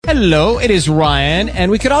Hello, it is Ryan,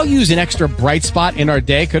 and we could all use an extra bright spot in our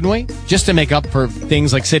day, couldn't we? Just to make up for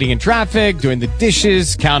things like sitting in traffic, doing the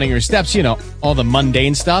dishes, counting your steps, all the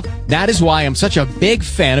mundane stuff. That is why I'm such a big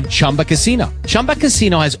fan of Chumba Casino. Chumba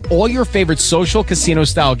Casino has all your favorite social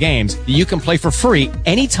casino-style games that you can play for free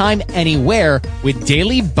anytime, anywhere with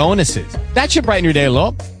daily bonuses. That should brighten your day a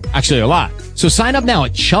little. Actually, a lot. So sign up now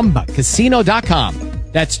at ChumbaCasino.com.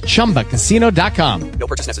 That's ChumbaCasino.com. No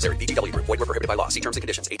purchase necessary. VGW Group. Void where prohibited by law. See terms and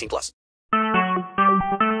conditions. 18+.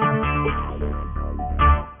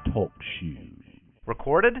 Talk shoes.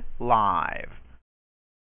 Recorded live.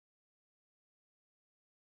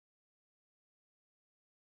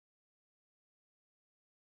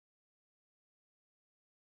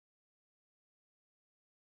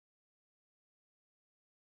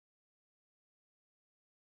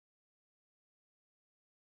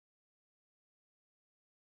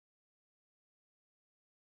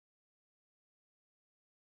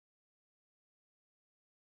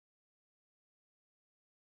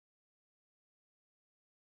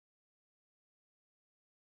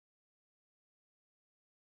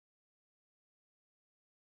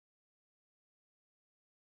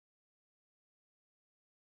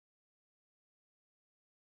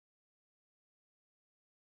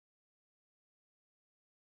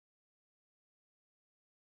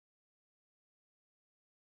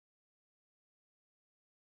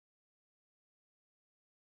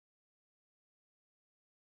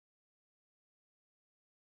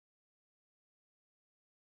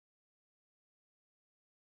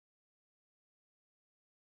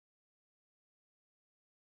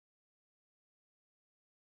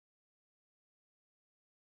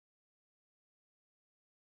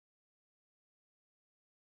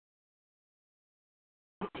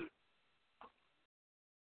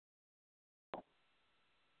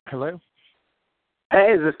 Hello?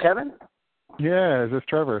 Hey, is this Kevin? Yeah, is this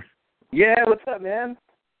Trevor? Yeah, what's up, man?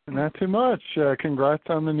 Not too much. Congrats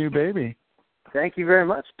on the new baby. Thank you very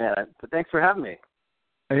much, man. Thanks for having me.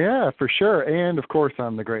 Yeah, for sure. And, of course,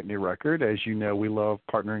 on the great new record. As you know, we love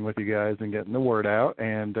partnering with you guys and getting the word out.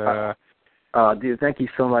 And dude, thank you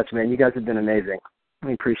so much, man. You guys have been amazing.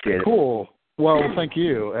 We appreciate it. Cool. Well, thank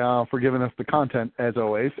you for giving us the content, as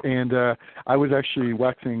always. And I was actually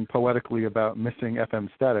waxing poetically about missing FM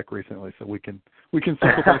static recently, so we can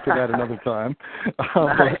circle back to that another time.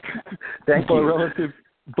 Thank you.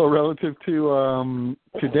 But relative to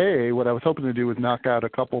today, what I was hoping to do was knock out a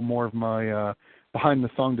couple more of my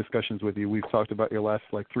behind-the-song discussions with you. We've talked about your last,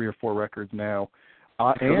 3 or 4 records now.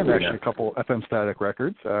 And actually a couple FM static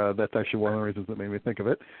records. That's actually one of the reasons that made me think of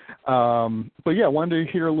it. But yeah, I wanted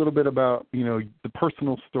to hear a little bit about, the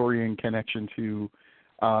personal story and connection to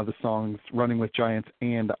the songs Running with Giants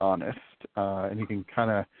and Honest. And you can kind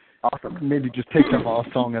of maybe just take them all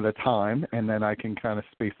song at a time, and then I can kind of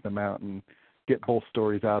space them out and get both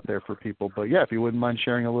stories out there for people. But yeah, if you wouldn't mind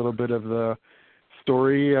sharing a little bit of the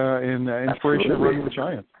story and inspiration of Running with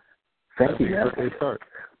Giants. Thank you. That's a great start.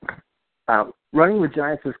 Running with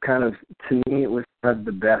Giants was kind of, to me, it was kind of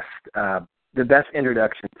the best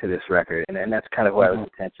introduction to this record, and that's kind of why I was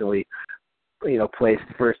intentionally, placed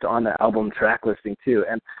first on the album track listing too.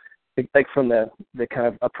 And from the kind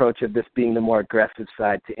of approach of this being the more aggressive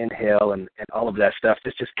side to Inhale and all of that stuff,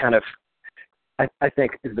 it's just kind of, I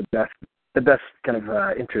think, is the best kind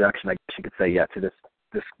of introduction, I guess you could say, to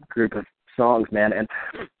this group of songs, man. And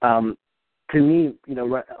to me,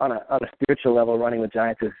 on a spiritual level, Running with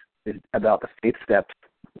Giants is about the faith steps,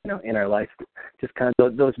 in our life. Just kind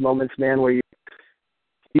of those moments, man, where you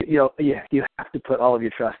have to put all of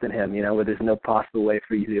your trust in Him, where there's no possible way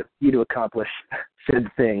for you to accomplish said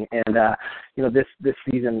thing. And this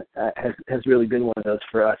season has really been one of those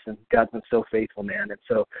for us, and God's been so faithful, man. And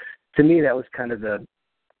so, to me, that was kind of the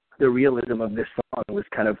realism of this song. Was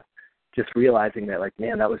kind of just realizing that,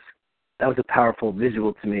 man, that was a powerful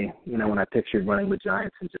visual to me, when I pictured Running with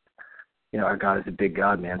Giants, and just, our God is a big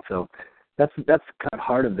God, man. So that's kind of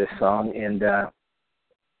heart of this song, and as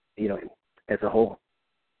a whole.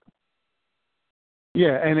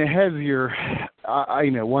 Yeah, and it has I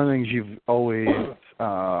know one of the things you've always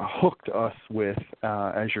hooked us with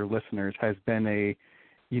as your listeners has been a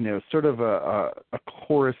sort of a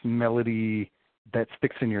chorus melody that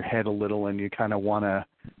sticks in your head a little, and you kind of want to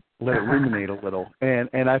let it ruminate a little.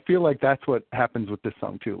 And I feel like that's what happens with this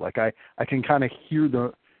song too. I can kind of hear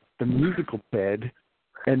the musical bed,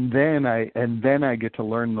 and then I get to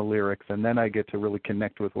learn the lyrics, and then I get to really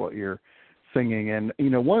connect with what you're singing. And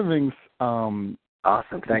one of the things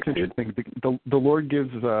awesome, thanks. Interesting. The Lord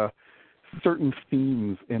gives certain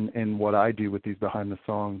themes in what I do with these behind the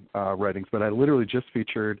song writings, but I literally just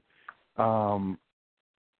featured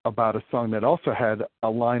about a song that also had a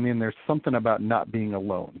line in there, something about not being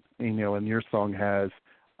alone. And your song has,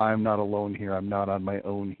 I'm not alone here, I'm not on my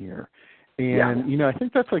own here. And, I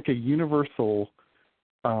think that's like a universal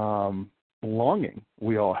longing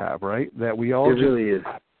we all have, right? That we all really is.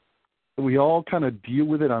 We all kind of deal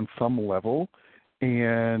with it on some level.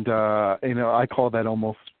 And, I call that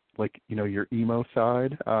almost like, your emo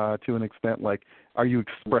side to an extent. Like, are you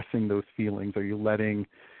expressing those feelings? Are you letting,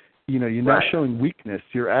 you're not showing weakness.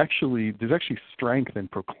 There's actually strength in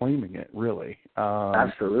proclaiming it, really.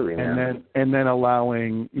 Absolutely, man. And then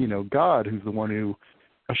allowing, God, who's the one who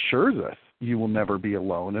assures us you will never be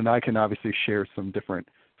alone. And I can obviously share some different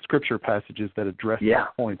scripture passages that address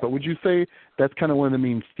that point. But would you say that's kind of one of the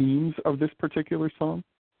main themes of this particular song?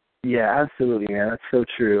 Yeah, absolutely, man. That's so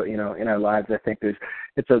true. In our lives, I think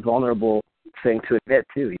it's a vulnerable thing to admit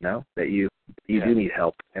too. That you do need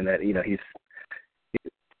help, and that he's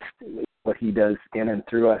what he does in and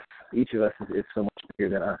through us. Each of us is so much bigger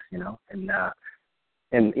than us.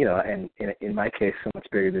 And in my case, so much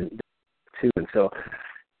bigger than too. And so,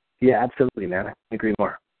 yeah, absolutely, man. I couldn't agree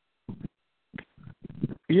more.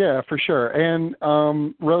 Yeah, for sure. And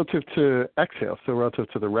relative to Exhale, so relative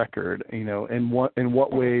to the record, in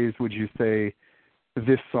what ways would you say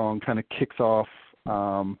this song kind of kicks off,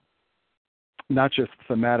 not just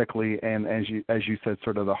thematically and as you said,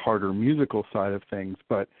 sort of the harder musical side of things,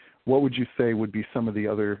 but what would you say would be some of the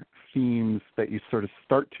other themes that you sort of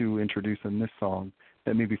start to introduce in this song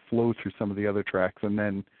that maybe flow through some of the other tracks, and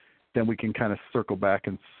then we can kind of circle back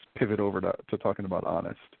and pivot over to talking about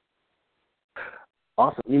Honest.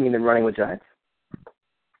 Awesome. You mean in Running with Giants?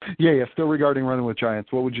 Yeah. Still regarding Running with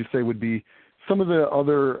Giants, what would you say would be some of the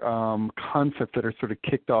other concepts that are sort of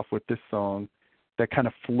kicked off with this song that kind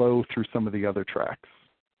of flow through some of the other tracks?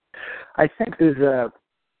 I think there's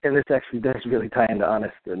and this actually does really tie into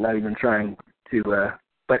Honest. I'm not even trying to,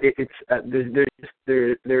 but it's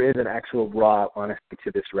there is an actual raw honesty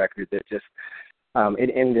to this record that just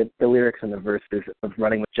in the lyrics and the verses of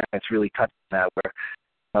Running with Giants really touch that, where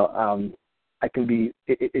I can be.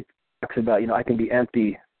 It talks about I can be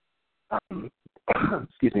empty.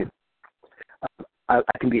 Excuse me. I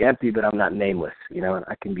can be empty, but I'm not nameless. And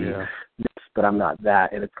I can be this, but I'm not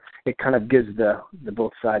that. And it kind of gives the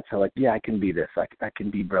both sides. So like, I can be this. I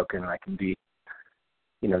can be broken. I can be,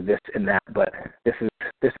 this and that. But this is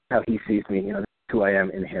how he sees me. This is who I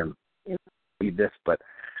am in him. Be this, but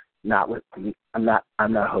not with. I'm not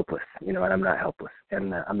hopeless. And I'm not helpless,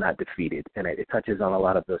 and I'm not defeated. And it touches on a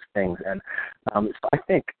lot of those things. And so I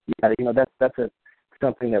think, that's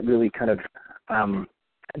something that really kind of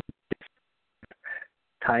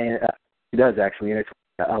tie in. It does actually, and it's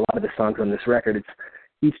a lot of the songs on this record. It's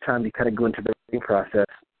each time you kind of go into the writing process.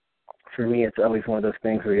 For me, it's always one of those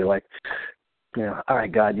things where you're like, all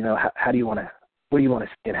right, God, how do you want to? What do you want to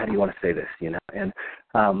say, and how do you want to say this? And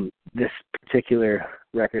this particular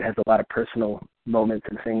record has a lot of personal moments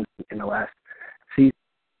and things in the last season.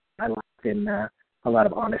 I liked in a lot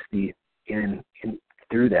of honesty in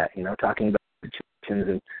through that. Talking about situations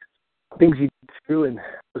and things you go through, and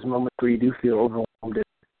those moments where you do feel overwhelmed.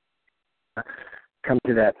 And come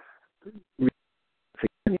to that,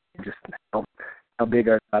 just how big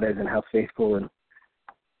our God is, and how faithful, and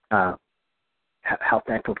how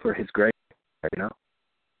thankful for His grace.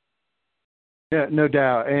 Yeah, no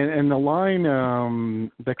doubt. And the line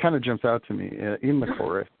that kind of jumps out to me in the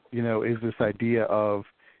chorus, is this idea of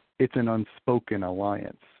it's an unspoken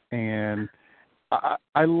alliance. And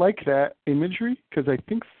I like that imagery because I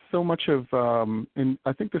think so much of, and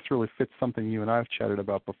I think this really fits something you and I have chatted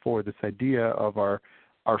about before, this idea of our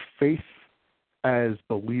faith as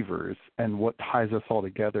believers, and what ties us all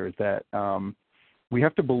together is that we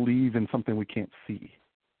have to believe in something we can't see.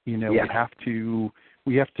 We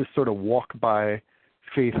have to sort of walk by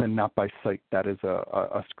faith and not by sight. That is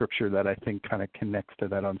a scripture that I think kind of connects to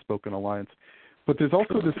that unspoken alliance. But there's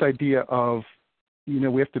also this idea of,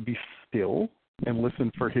 we have to be still and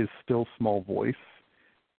listen for His still small voice.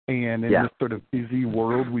 And in this sort of busy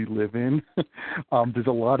world we live in, there's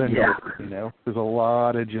a lot of noise, there's a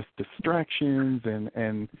lot of just distractions,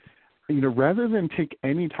 and rather than take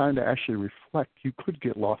any time to actually reflect, you could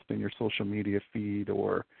get lost in your social media feed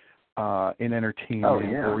or in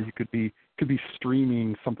entertainment, or you could be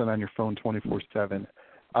streaming something on your phone 24/7,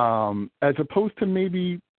 as opposed to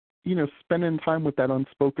maybe spending time with that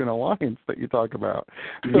unspoken alliance that you talk about.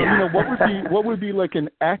 So what would be like an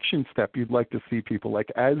action step you'd like to see people,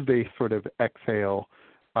 like, as they sort of exhale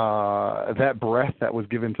that breath that was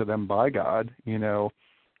given to them by God?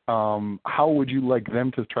 How would you like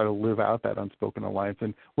them to try to live out that unspoken alliance,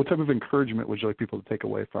 and what type of encouragement would you like people to take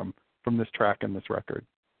away from this track and this record?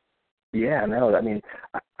 Yeah, no, I mean,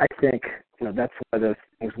 I think, that's one of those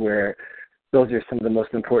things where those are some of the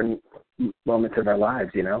most important moments of our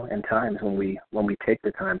lives, and times when we take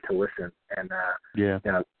the time to listen. And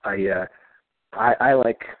I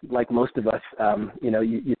like most of us,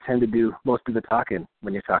 you tend to do most of the talking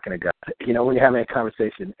when you're talking to God. When you're having a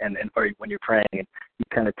conversation and or when you're praying, and you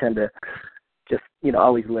kind of tend to just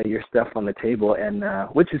always lay your stuff on the table, and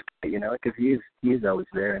which is great, because he is always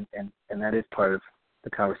there, and that is part of the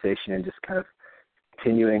conversation, and just kind of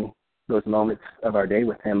continuing those moments of our day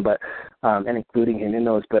with him, but and including him in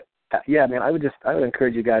those. But yeah, man, I would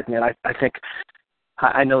encourage you guys, man. I think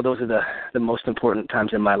I know those are the most important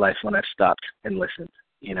times in my life when I've stopped and listened,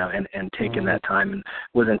 and taken that time and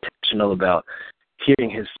was intentional about hearing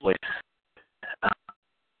his voice,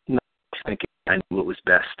 not thinking I knew what was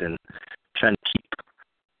best and trying to keep.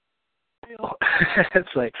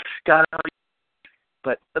 It's like, God,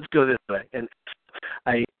 but let's go this way. And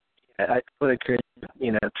I would encourage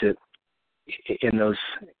to in those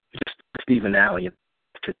just even now,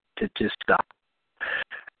 to just stop.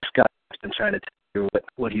 Scott's been trying to tell you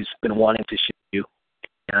what he's been wanting to show you.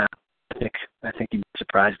 I think you'd be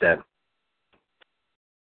surprised at.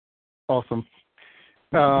 Awesome.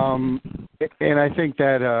 And I think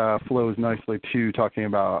that flows nicely to talking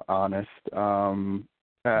about honest.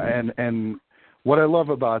 And what I love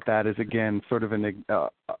about that is, again, sort of an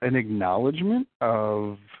acknowledgement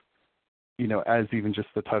of, as even just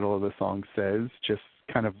the title of the song says, just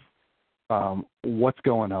kind of what's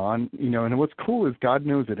going on, and what's cool is God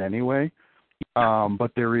knows it anyway,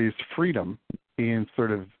 but there is freedom in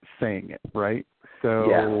sort of saying it, right? So,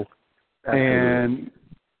 yeah, and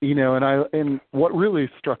and what really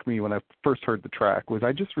struck me when I first heard the track was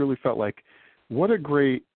I just really felt like, what a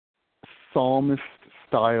great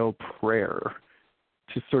psalmist-style prayer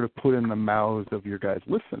to sort of put in the mouths of your guys'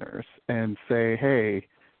 listeners and say, hey,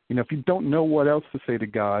 if you don't know what else to say to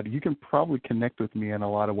God, you can probably connect with me on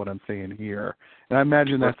a lot of what I'm saying here. And I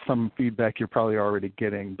imagine that's some feedback you're probably already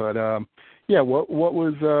getting. But what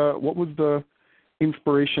was the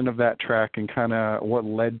inspiration of that track, and kind of what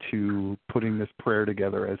led to putting this prayer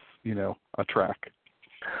together as a track?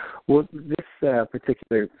 Well, this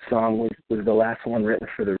particular song was the last one written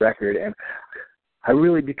for the record, and I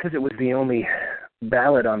really, because it was the only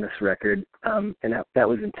ballad on this record, and that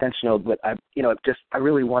was intentional. But I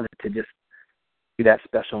really wanted to just be that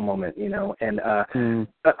special moment, and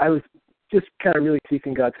I was just kind of really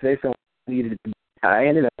seeking God's face. I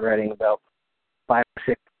ended up writing about 5 or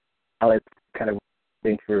 6 ballads, kind of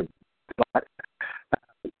waiting for spot.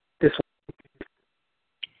 This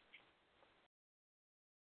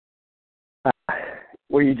one,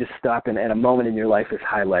 where you just stop and a moment in your life is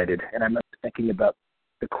highlighted, and I'm thinking about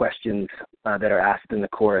the questions that are asked in the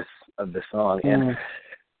chorus of the song, and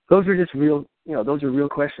those are just real. Those are real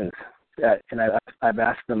questions, and I've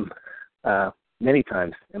asked them many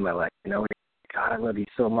times in my life. God, I love you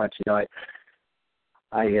so much.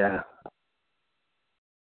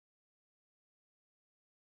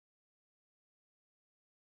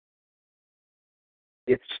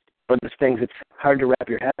 It's one of those things that's hard to wrap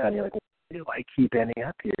your head around. You're like, why do I keep ending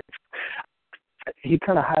up here? He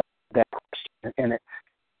kind of highlighted that question, and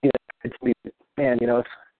it's me, man. If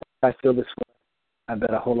I feel this way, I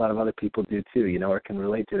bet a whole lot of other people do too, or can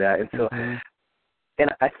relate to that. And so, and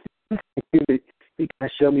I think he kind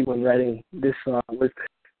of showed me when writing this song was,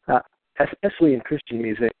 especially in Christian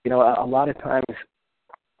music, a lot of times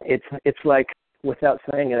it's like, without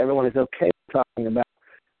saying it, everyone is okay talking about,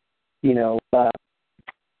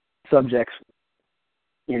 subjects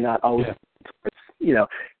you're not always, the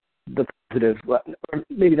positive, or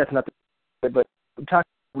maybe that's not the, but I'm talking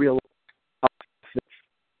real,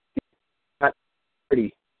 not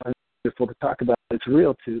pretty wonderful to talk about. It's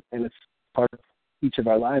real too, and it's part of each of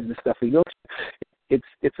our lives, the stuff we go through.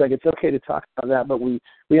 It's like, it's okay to talk about that, but we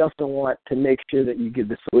also want to make sure that you give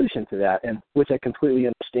the solution to that, and which I completely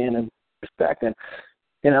understand and respect. And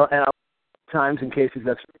and times and cases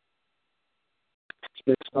that's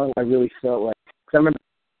this song, I really felt like, because I remember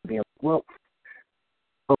being like, well,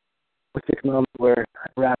 with this moment where I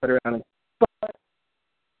wrap it around and,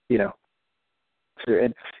 so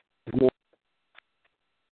it's more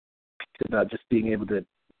about just being able to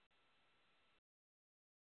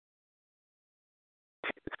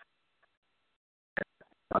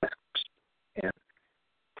and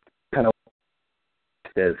kind of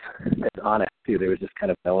as honest too. There was just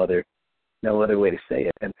kind of no other way to say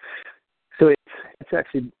it, and so it's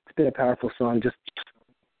actually been a powerful song just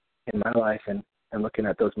in my life, and looking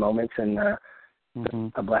at those moments, and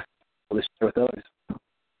a blessing to share with others.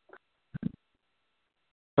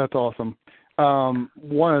 That's awesome.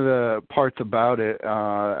 One of the parts about it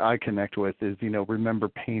I connect with is, remember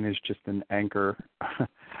pain is just an anchor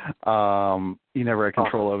you never had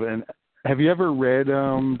control of. And have you ever read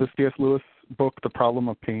the C.S. Lewis book, The Problem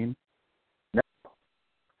of Pain? No.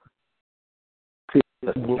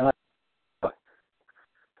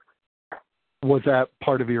 Was that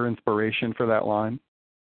part of your inspiration for that line?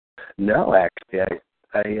 No, actually,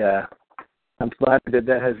 I'm glad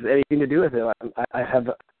that has anything to do with it. I have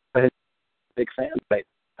a big fan, but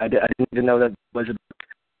I didn't even know that was a book.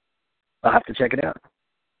 I'll have to check it out.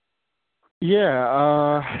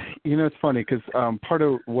 Yeah, it's funny because part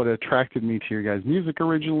of what attracted me to your guys' music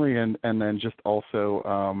originally, and then just also,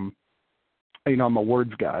 I'm a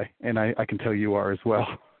words guy, and I can tell you are as well.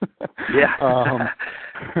 Yeah.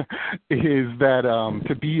 Is that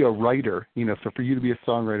to be a writer, so for you to be a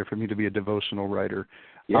songwriter, for me to be a devotional writer,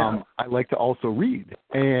 I like to also read,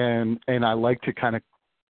 and I like to kind of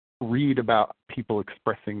read about people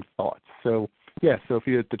expressing thoughts. So if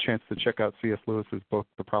you had the chance to check out C.S. Lewis's book,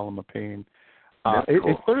 The Problem of Pain, cool.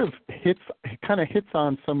 it sort of hits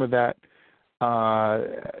on some of that.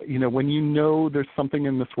 When there's something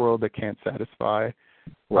in this world that can't satisfy,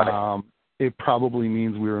 right. It probably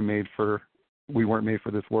means we weren't made for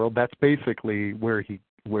this world. That's basically where he's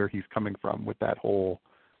coming from with that whole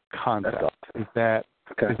concept. Awesome. Is that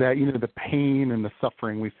the pain and the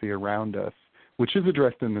suffering we see around us, which is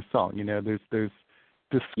addressed in the song. There's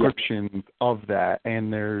descriptions of that,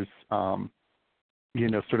 and there's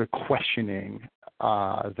sort of questioning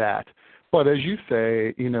that. But as you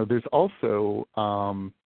say, there's also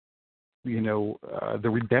the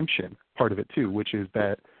redemption part of it too, which is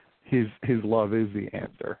that his love is the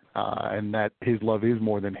answer, and that his love is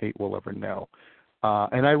more than hate will ever know.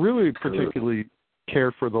 And I really particularly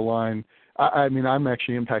care for the line. I'm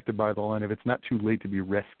actually impacted by the line of "It's not too late to be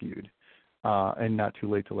rescued, and not too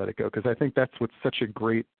late to let it go," because I think that's what's such a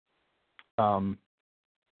great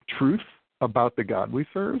truth about the God we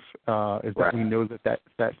serve, is that we know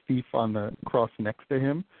that thief on the cross next to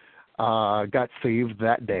him got saved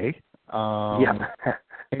that day.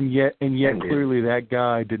 And yet clearly that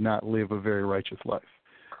guy did not live a very righteous life.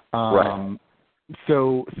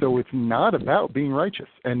 So it's not about being righteous,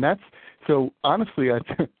 and that's so honestly, your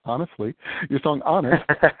song "Honest"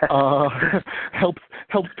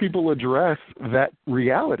 helps people address that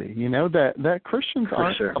reality. That Christians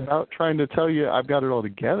aren't about trying to tell you I've got it all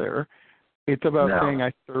together. It's about saying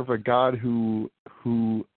I serve a God who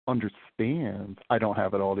understands I don't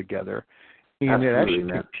have it all together. And it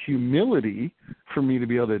actually takes humility for me to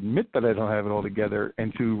be able to admit that I don't have it all together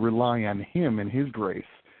and to rely on him and his grace,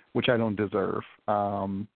 which I don't deserve,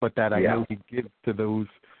 but that I know he gives to those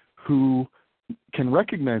who can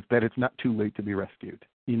recognize that it's not too late to be rescued,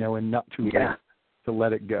 and not too late to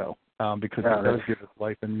let it go, because it does give us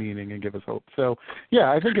life and meaning and give us hope. So,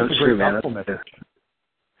 I think it's a great gospel message.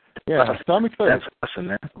 Yeah, so I'm excited. That's awesome,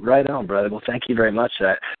 man. Right on, brother. Well, thank you very much.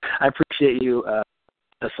 I appreciate you.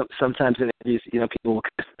 Sometimes in interviews, people will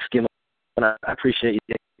skim, and I appreciate you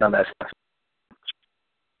taking on that stuff.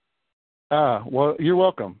 Well, you're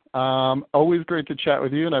welcome. Always great to chat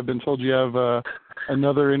with you, and I've been told you have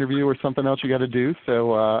another interview or something else you got to do.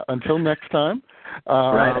 So until next time,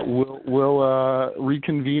 we'll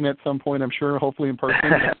reconvene at some point. I'm sure, hopefully in person.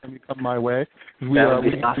 Next time you come my way, we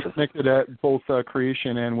awesome. connected at both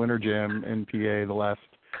Creation and Winter Jam in PA the last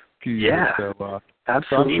few years. So,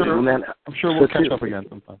 absolutely, so I'm sure we'll catch up again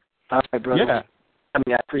sometime. All right, brother. Yeah. I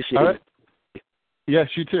appreciate it.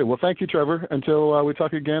 Yes, you too. Well, thank you, Trevor. Until we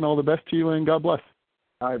talk again, all the best to you, and God bless.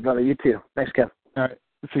 All right, brother. You too. Thanks, Kev. All right.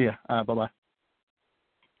 See ya. Bye-bye.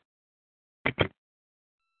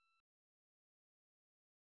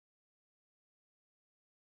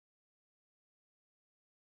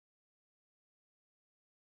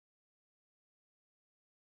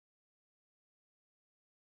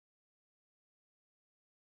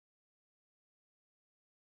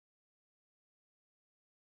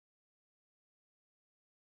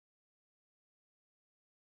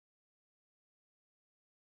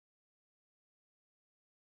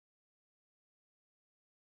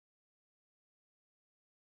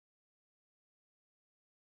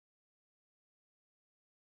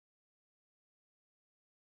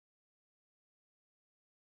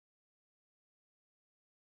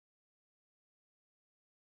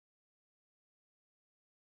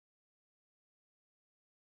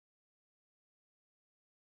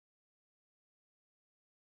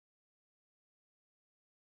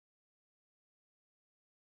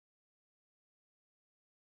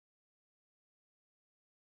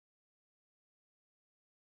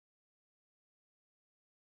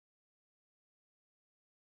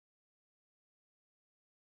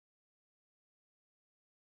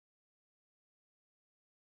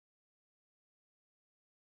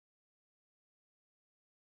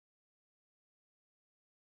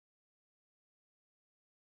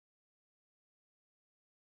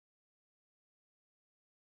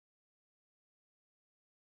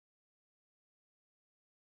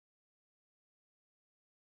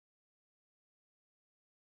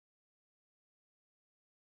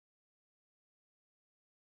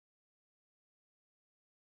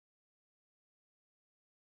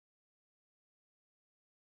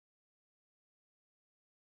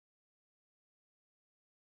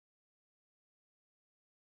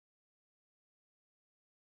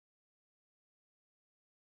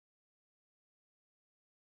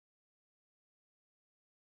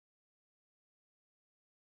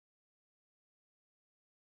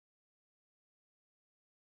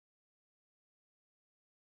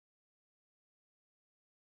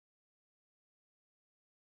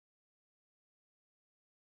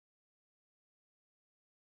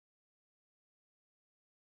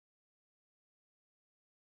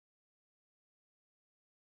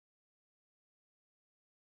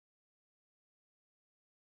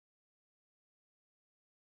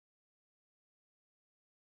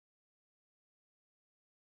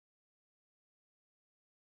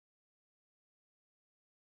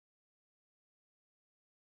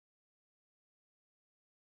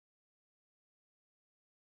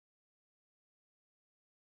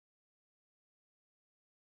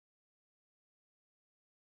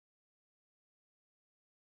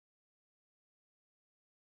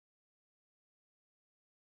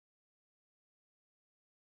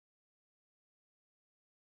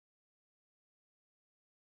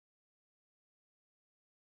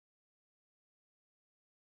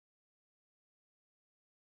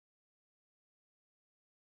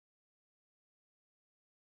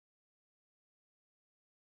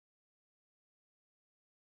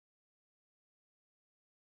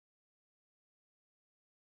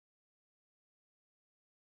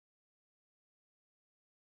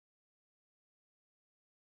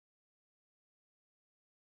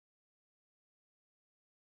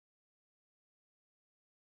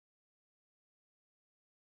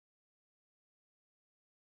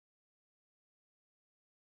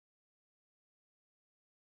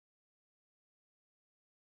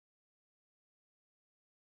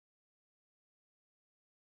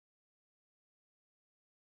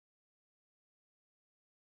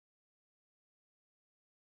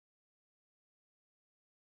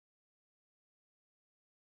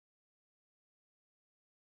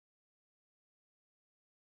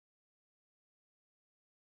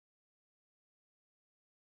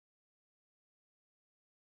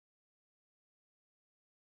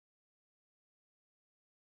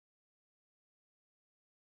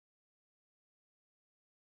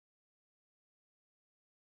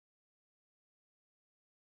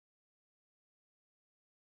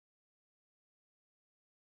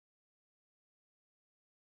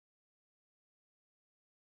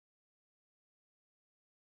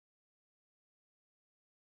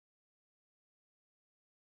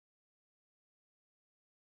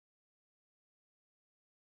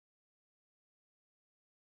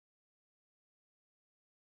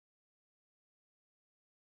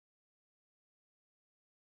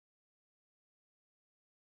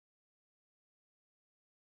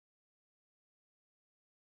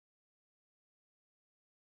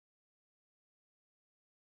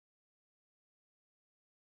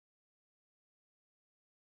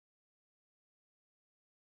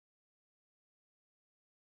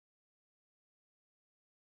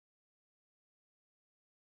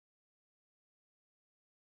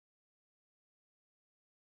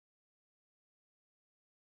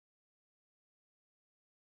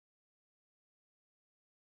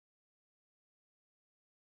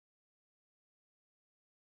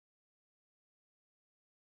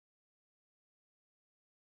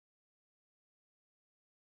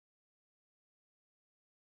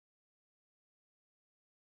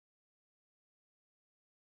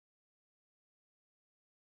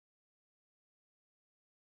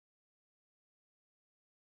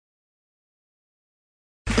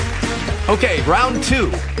 Okay, round two.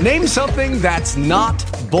 Name something that's not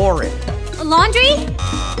boring. A laundry?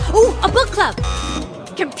 Ooh, a book club.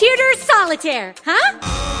 Computer solitaire, huh?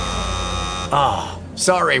 Ah, oh,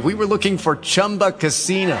 sorry, we were looking for Chumba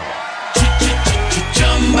Casino.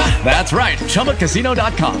 That's right,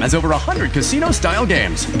 ChumbaCasino.com has over 100 casino-style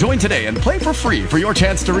games. Join today and play for free for your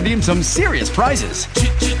chance to redeem some serious prizes.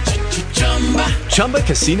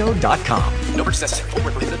 ChumbaCasino.com. No purchase necessary. Void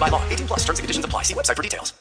where prohibited by law. 18+ terms and conditions apply. See website for details.